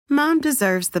Mom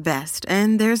deserves the best,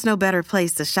 and there's no better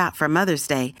place to shop for Mother's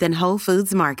Day than Whole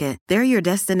Foods Market. They're your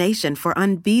destination for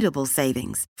unbeatable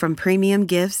savings, from premium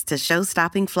gifts to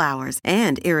show-stopping flowers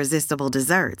and irresistible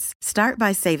desserts. Start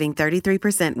by saving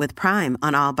 33% with Prime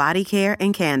on all body care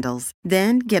and candles.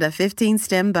 Then get a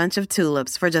 15-stem bunch of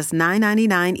tulips for just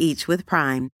 $9.99 each with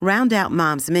Prime. Round out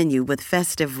Mom's menu with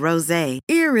festive rosé,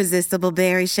 irresistible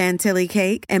berry chantilly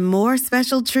cake, and more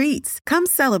special treats. Come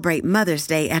celebrate Mother's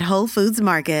Day at Whole Foods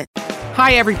Market.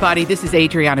 Hi, everybody. This is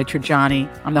Adriana Trajani.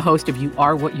 I'm the host of You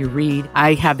Are What You Read.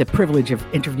 I have the privilege of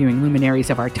interviewing luminaries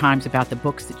of our times about the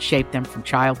books that shaped them from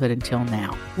childhood until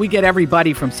now. We get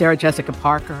everybody from Sarah Jessica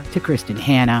Parker to Kristen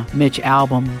Hanna, Mitch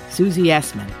Albom, Susie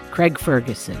Essman, Craig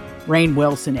Ferguson, Rainn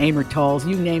Wilson, Amor Tolls,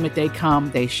 you name it, they come,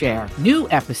 they share. New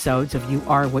episodes of You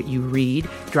Are What You Read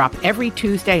drop every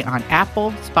Tuesday on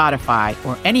Apple, Spotify,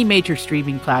 or any major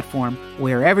streaming platform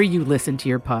wherever you listen to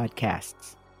your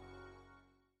podcasts.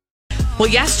 Well,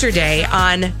 yesterday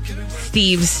on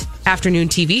Steve's afternoon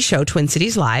TV show, Twin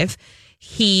Cities Live,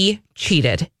 he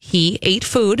cheated. He ate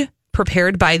food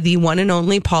prepared by the one and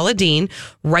only Paula Deen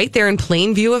right there in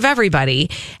plain view of everybody.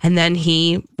 And then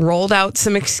he rolled out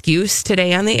some excuse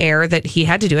today on the air that he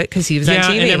had to do it because he was on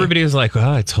TV. And everybody was like,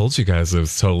 I told you guys I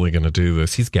was totally going to do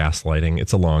this. He's gaslighting.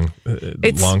 It's a long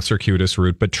circuitous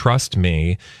route. But trust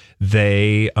me,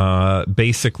 they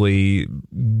basically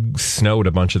snowed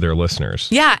a bunch of their listeners.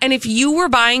 Yeah, and if you were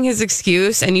buying his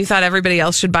excuse and you thought everybody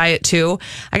else should buy it too,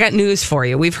 I got news for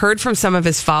you. We've heard from some of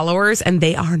his followers, and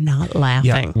they are not laughing.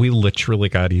 Yeah, we literally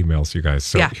got emails, you guys.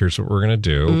 So here's what we're going to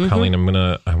do. Mm-hmm. Colleen,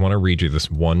 I want to read you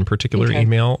this one particular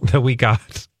email that we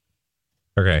got.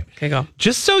 Okay, go.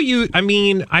 Just so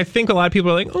I think a lot of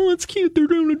people are like, oh, it's cute. They're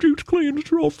doing a Juice Cleanse.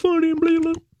 It's all funny and blah,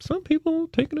 blah. Some people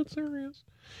taking it serious.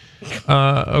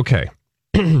 Okay.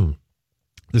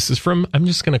 This is from, I'm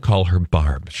just going to call her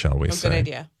Barb, shall we say. Good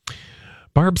idea.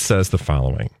 Barb says the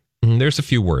following. There's a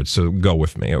few words, so go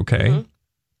with me, okay? Mm-hmm.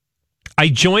 I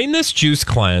joined this juice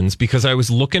cleanse because I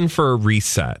was looking for a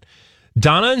reset.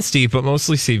 Donna and Steve, but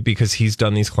mostly Steve because he's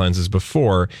done these cleanses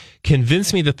before,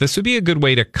 convinced me that this would be a good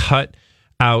way to cut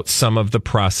out some of the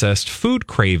processed food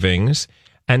cravings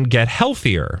and get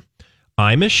healthier.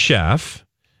 I'm a chef,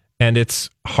 and it's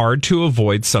hard to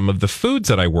avoid some of the foods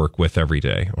that I work with every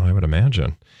day. Well, I would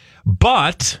imagine.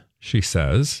 But, she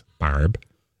says, Barb,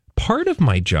 part of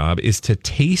my job is to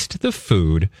taste the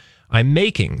food I'm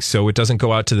making so it doesn't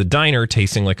go out to the diner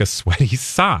tasting like a sweaty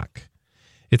sock.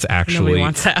 Nobody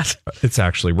wants that. It's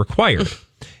actually required.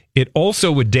 It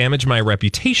also would damage my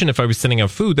reputation if I was sending out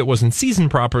food that wasn't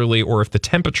seasoned properly or if the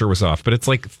temperature was off. But it's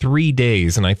like 3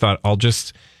 days, and I thought I'll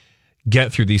just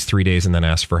get through these 3 days and then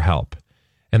ask for help.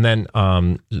 And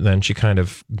then she kind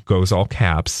of goes all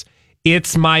caps.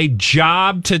 It's my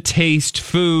job to taste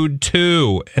food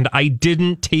too, and I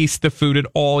didn't taste the food at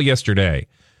all yesterday.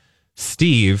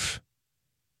 Steve,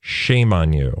 shame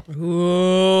on you.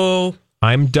 Ooh.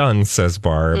 I'm done, says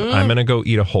Barb. I'm going to go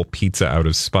eat a whole pizza out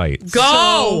of spite.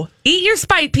 Go! Eat your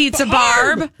spite pizza,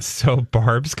 Barb! So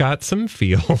Barb's got some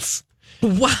feels.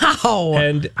 Wow.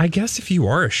 And I guess if you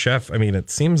are a chef, it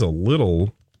seems a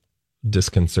little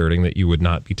disconcerting that you would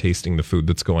not be tasting the food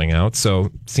that's going out.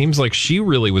 So seems like she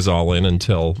really was all in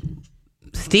until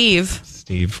Steve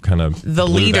kind of the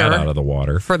leader that out of the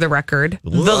water. For the record,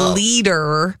 the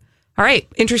leader. All right.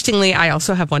 Interestingly, I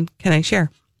also have one. Can I share?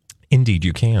 Indeed,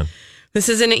 you can. This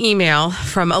is an email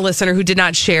from a listener who did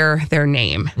not share their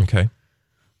name. Okay.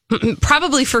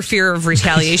 Probably for fear of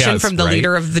retaliation from the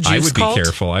leader of the juice cult. I would be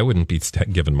careful. I wouldn't be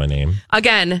given my name.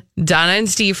 Again, Donna and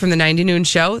Steve from the 90 Noon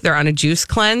Show. They're on a juice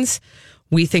cleanse.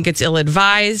 We think it's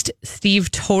ill-advised. Steve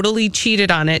totally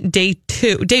cheated on it. Day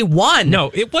 1.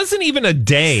 No, it wasn't even a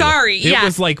day. Sorry. It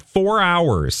was like 4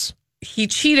 hours. He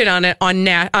cheated on it on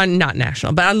not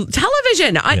national, but on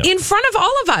television in front of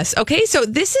all of us. Okay, so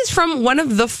this is from one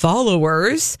of the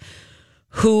followers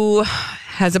who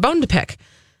has a bone to pick.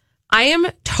 I am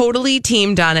totally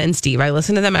team Donna and Steve. I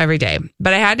listen to them every day,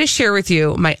 but I had to share with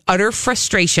you my utter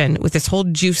frustration with this whole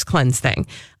juice cleanse thing.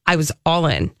 I was all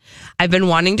in. I've been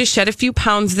wanting to shed a few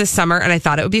pounds this summer, and I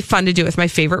thought it would be fun to do it with my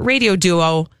favorite radio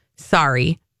duo.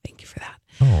 Sorry. Thank you for that.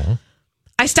 Oh.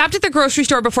 I stopped at the grocery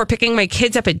store before picking my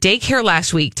kids up at daycare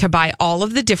last week to buy all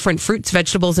of the different fruits,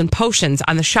 vegetables, and potions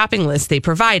on the shopping list they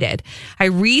provided. I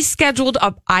rescheduled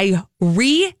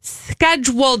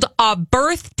a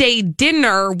birthday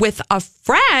dinner with a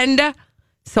friend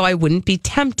so I wouldn't be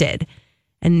tempted.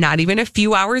 And not even a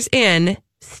few hours in,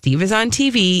 Steve is on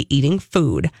TV eating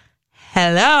food.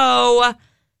 Hello.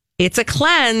 It's a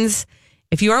cleanse.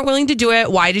 If you aren't willing to do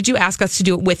it, why did you ask us to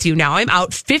do it with you? Now I'm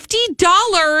out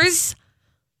 $50.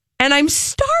 and I'm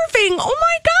starving. Oh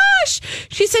my gosh.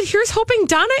 She said, here's hoping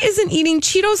Donna isn't eating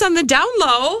Cheetos on the down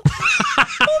low.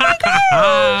 Oh my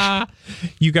gosh.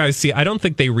 You guys see, I don't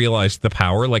think they realized the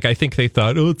power. Like, I think they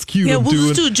thought, oh, it's cute. Yeah, we'll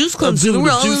just do a juice cleanse. We're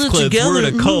all in it together. We're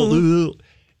in a cult.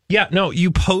 Yeah, no,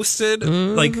 you posted,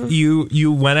 like,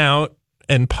 you went out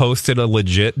and posted a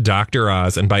legit Dr.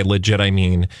 Oz. And by legit, I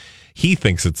mean, he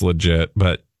thinks it's legit,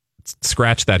 but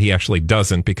scratch that, he actually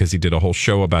doesn't, because he did a whole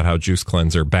show about how juice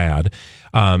cleanse are bad.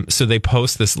 So they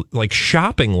post this like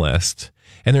shopping list,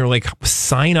 and they're like,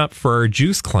 sign up for our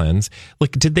juice cleanse.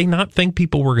 Like, did they not think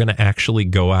people were going to actually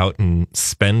go out and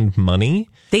spend money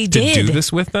to do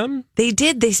this with them? They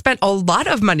did. They spent a lot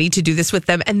of money to do this with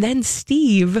them. And then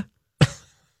Steve...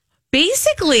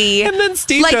 Basically, and then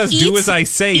Steve does do as I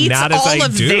say, not as I do. All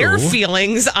of their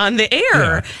feelings on the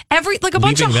air, a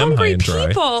bunch of hungry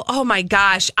people. Oh my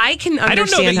gosh, I can understand. I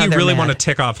don't know that you really want to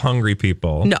tick off hungry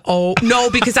people. No,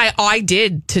 because I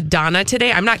did to Donna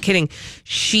today. I'm not kidding.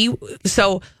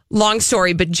 Long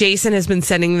story, but Jason has been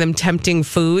sending them tempting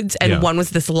foods, and one was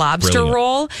this lobster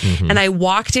roll. Mm-hmm. And I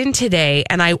walked in today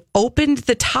and I opened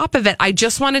the top of it. I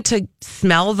just wanted to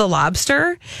smell the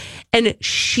lobster, and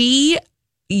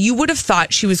you would have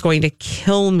thought she was going to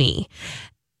kill me.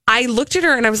 I looked at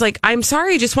her and I was like, I'm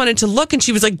sorry, I just wanted to look. And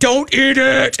she was like, don't eat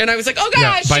it. And I was like, oh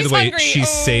gosh, by the way, hungry. She's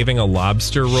saving a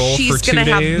lobster roll for 2 days. She's going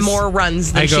to have more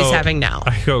runs than she's having now.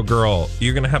 I go, girl,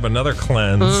 you're going to have another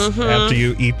cleanse after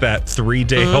you eat that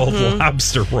 3-day-old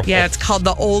lobster roll. Yeah, it's called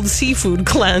the old seafood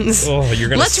cleanse. Oh, you're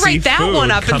going to Let's write that one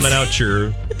up coming out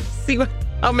your see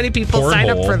how many people sign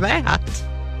up for that.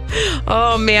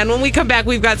 Oh, man. When we come back,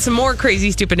 we've got some more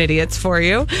crazy, stupid idiots for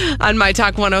you on My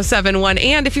Talk 1071.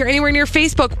 And if you're anywhere near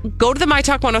Facebook, go to the My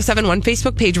Talk 1071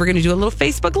 Facebook page. We're going to do a little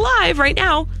Facebook Live right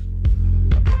now.